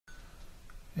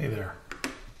Hey there.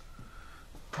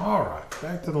 All right,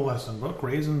 back to the lesson book,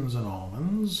 Raisins and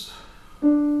Almonds. So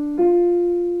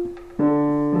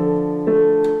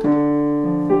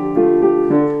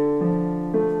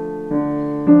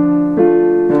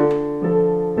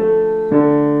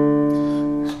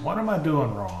what am I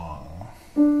doing wrong?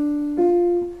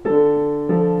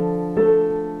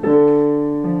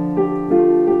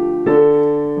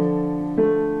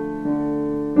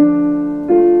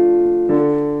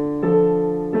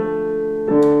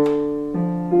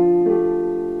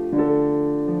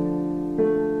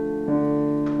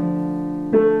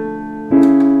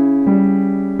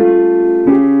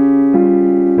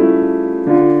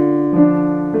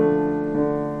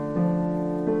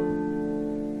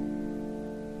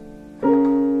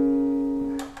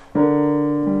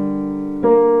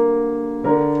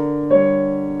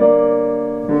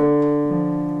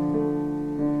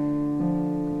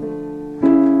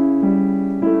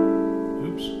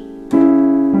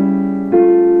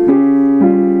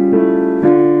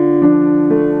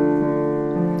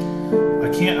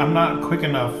 I'm not quick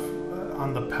enough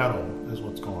on the pedal is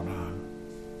what's going on.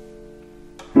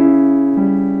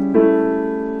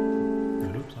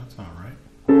 Oops, that's not right.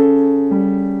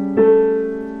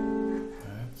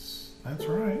 That's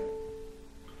right.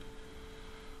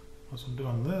 Unless I'm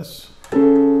doing this.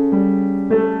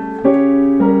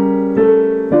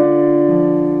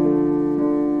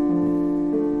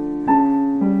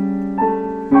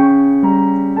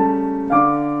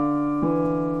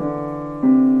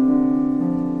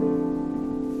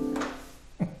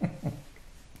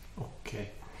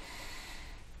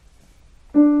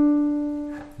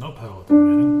 No pedal at the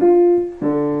beginning.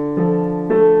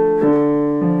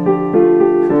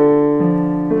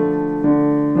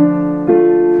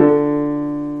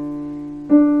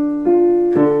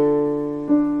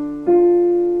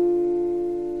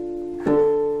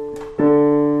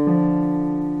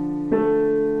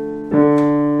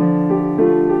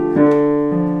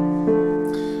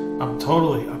 I'm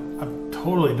totally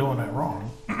doing that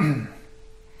wrong.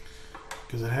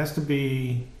 Because it has to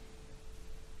be.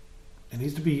 It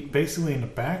needs to be basically in the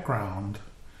background.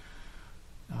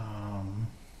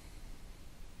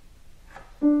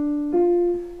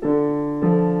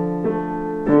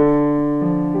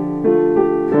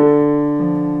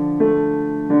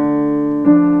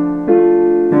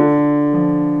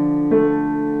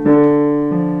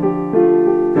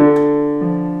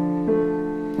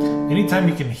 Anytime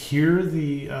you can hear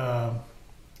the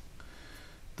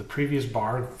previous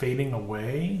bar fading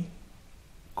away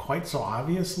quite so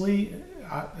obviously,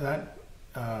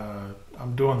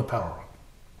 I'm doing the pedal wrong.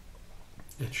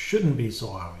 It shouldn't be so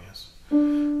obvious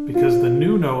because the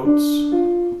new notes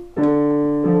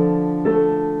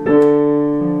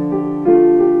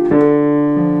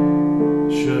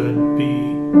should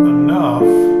be enough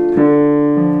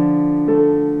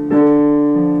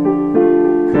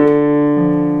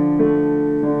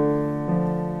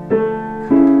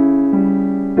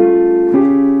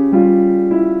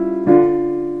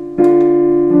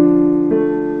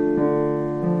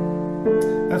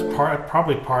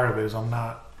probably part of it is I'm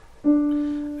not,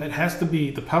 it has to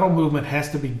be, the pedal movement has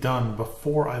to be done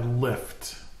before I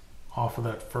lift off of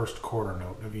that first quarter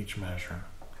note of each measure.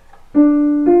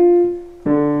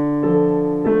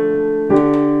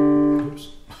 Oops.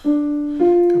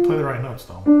 Gotta play the right notes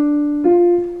though.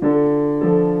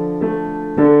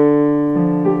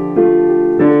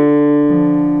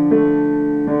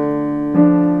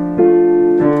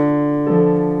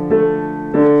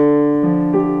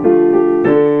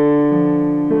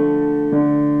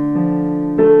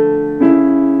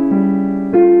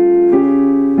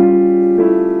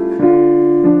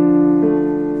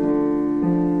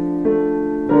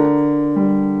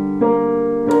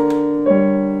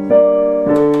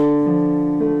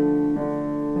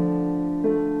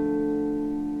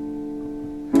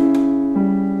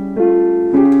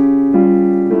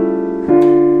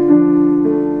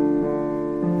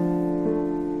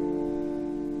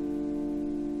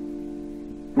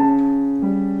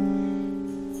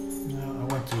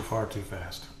 Too far, too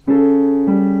fast.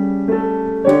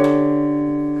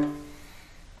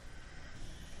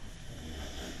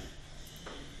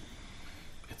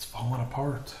 It's falling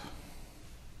apart.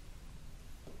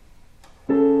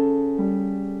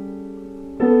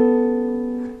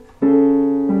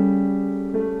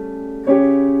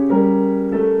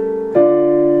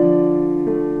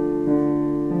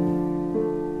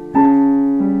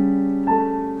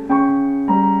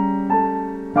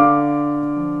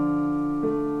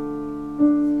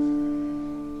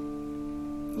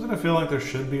 I feel like there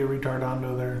should be a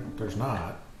retardando there. There's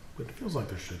not, but it feels like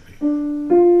there should be.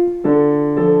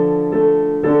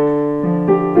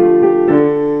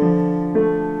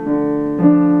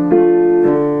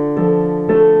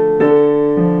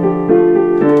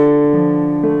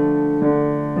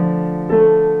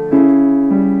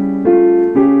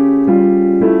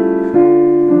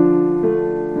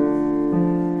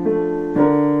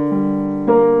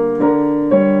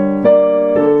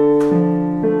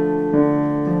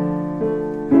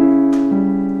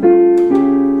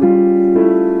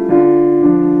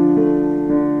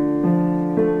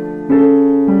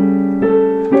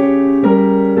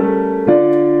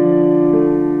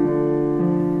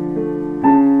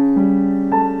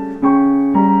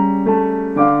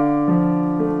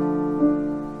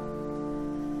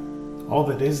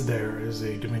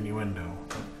 diminuendo.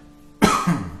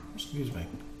 Excuse me.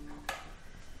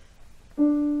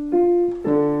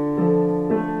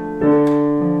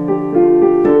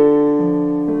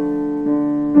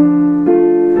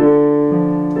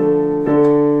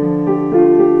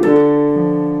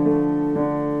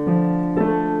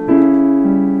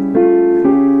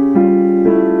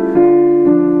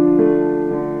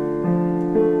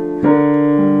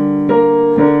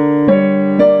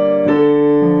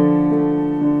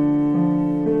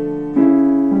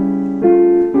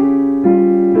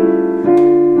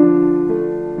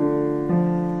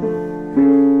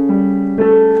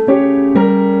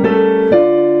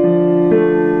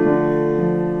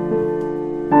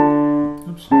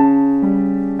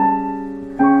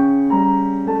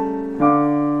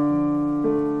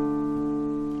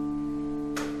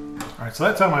 So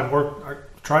that's how I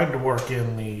tried to work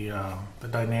in the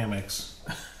dynamics.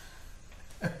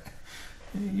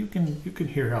 you can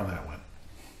hear how that went.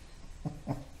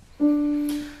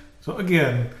 So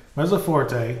again, mezzo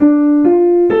forte,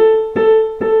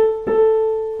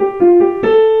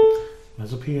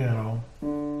 mezzo piano.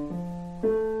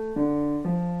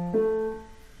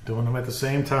 Doing them at the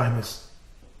same time is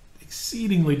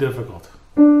exceedingly difficult.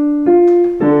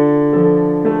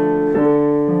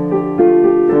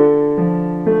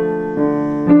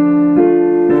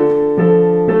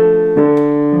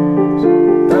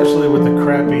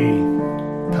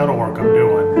 Pedal work I'm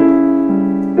doing.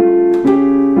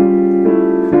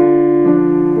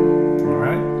 All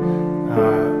right.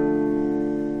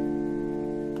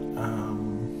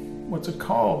 What's it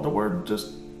called? The word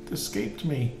just escaped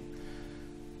me.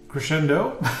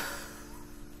 Crescendo?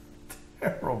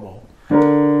 Terrible.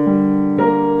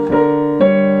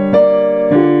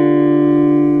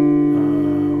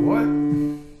 What?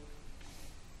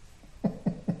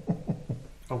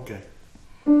 Okay.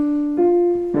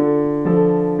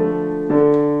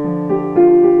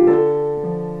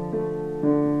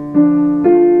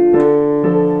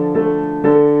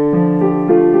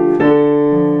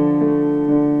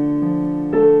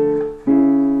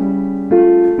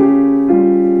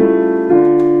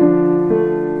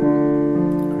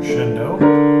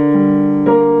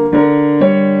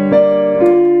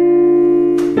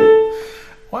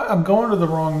 I'm going to the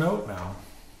wrong note now.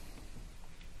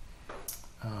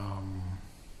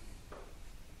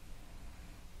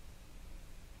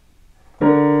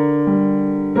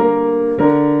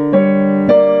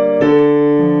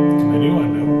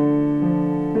 Diminuendo.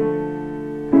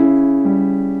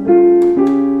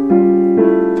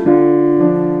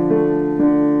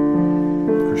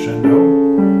 Crescendo.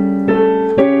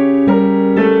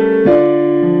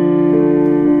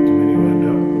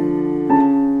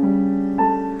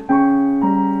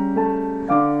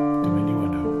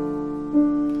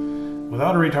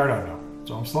 Without a retardado.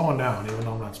 So I'm slowing down even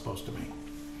though I'm not supposed to be.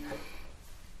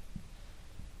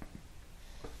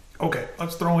 Okay,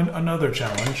 let's throw in another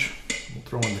challenge. We'll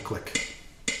throw in the click.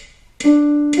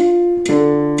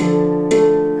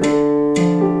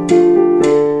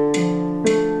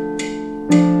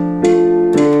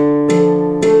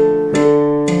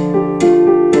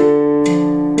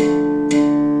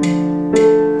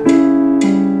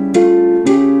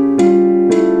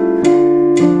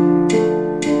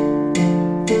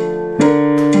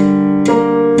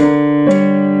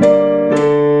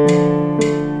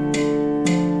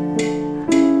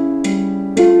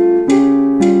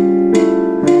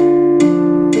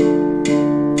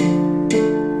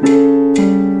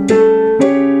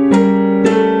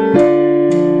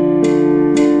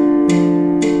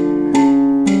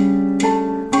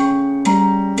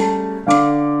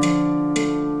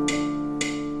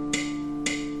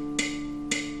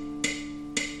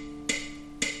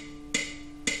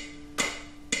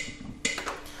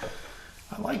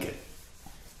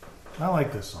 I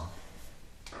like this song.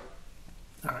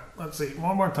 All right, let's see.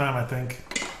 One more time, I think.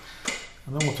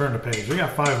 And then we'll turn the page. We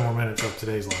got 5 more minutes of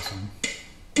today's lesson.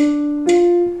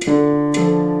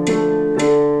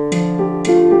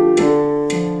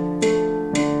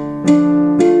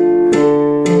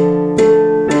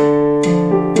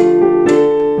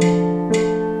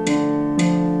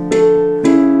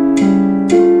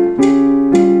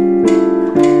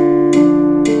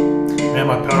 Man,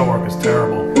 my pedal work is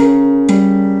terrible.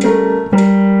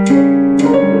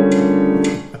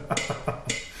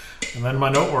 And then my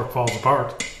note work falls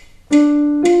apart.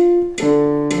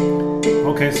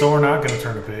 Okay, so we're not going to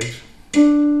turn the page.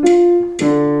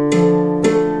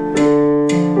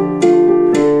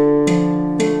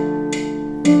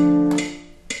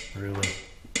 Really?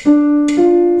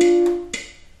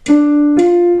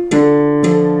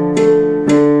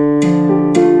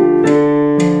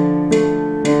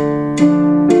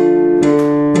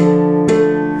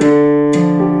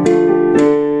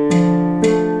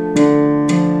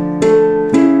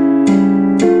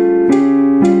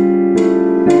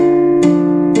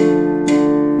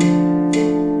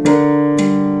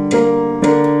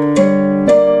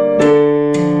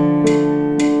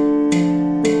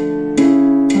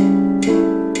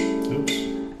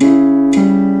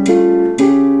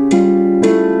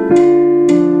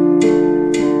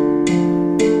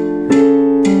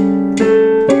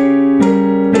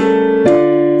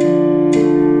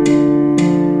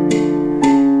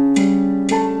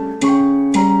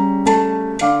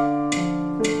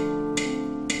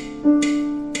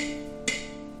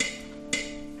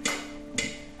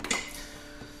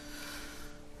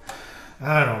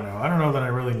 I don't know. I don't know that I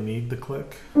really need the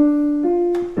click.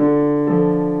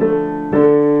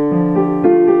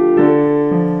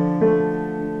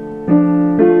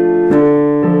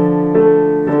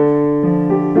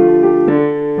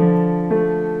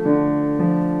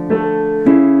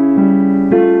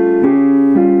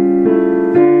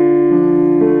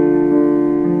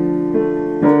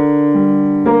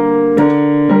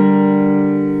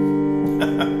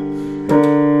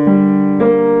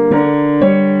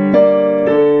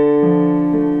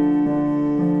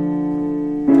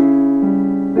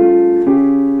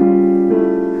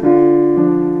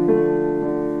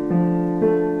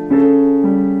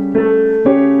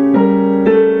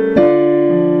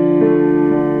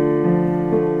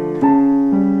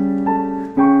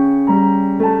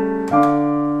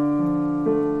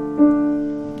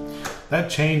 That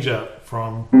change up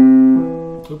from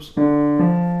oops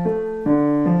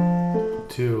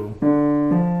to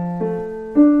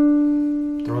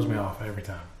throws me off every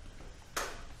time.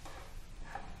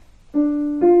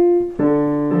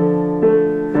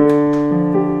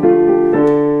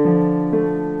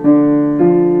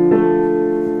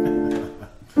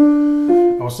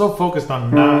 I was so focused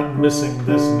on not missing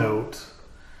this note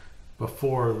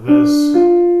before this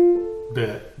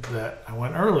bit that I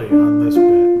went early on this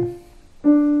bit.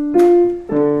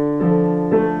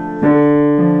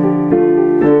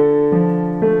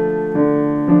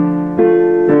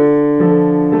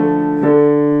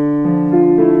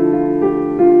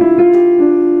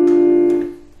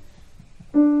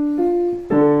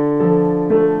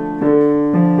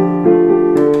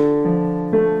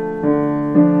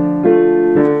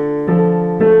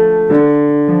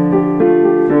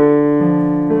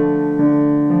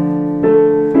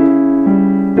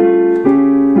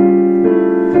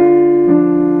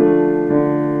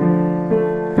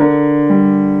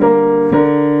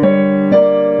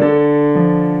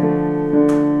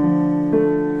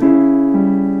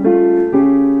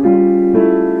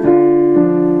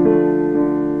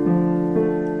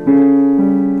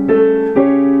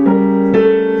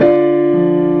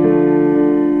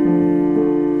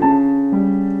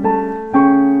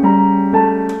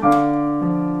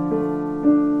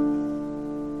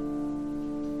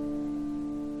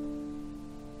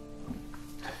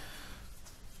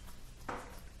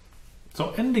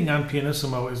 So ending on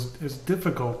pianissimo is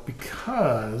difficult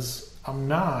because I'm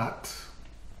not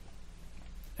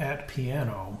at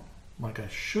piano like I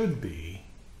should be.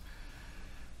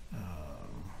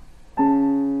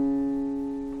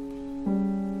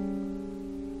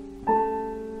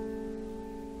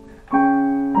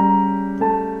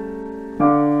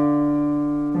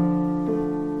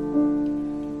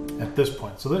 At this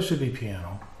point, so this should be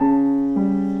piano.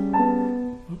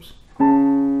 Oops.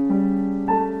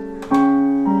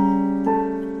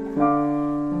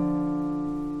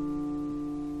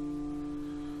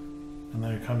 And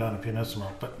then you come down to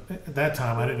pianissimo, but at that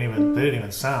time they didn't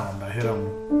even sound. I hit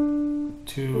them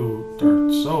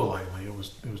so lightly. It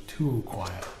was too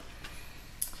quiet.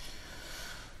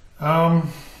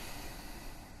 Man,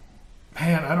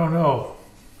 I don't know.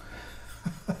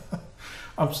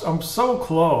 I'm so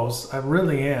close. I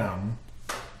really am,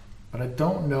 but I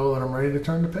don't know that I'm ready to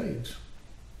turn the page.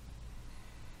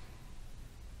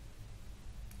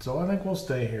 So I think we'll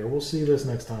stay here. We'll see this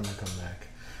next time I come back.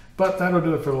 But that'll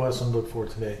do it for the lesson book for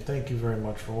today. Thank you very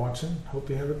much for watching. Hope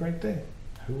you have a great day.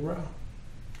 Hoorah.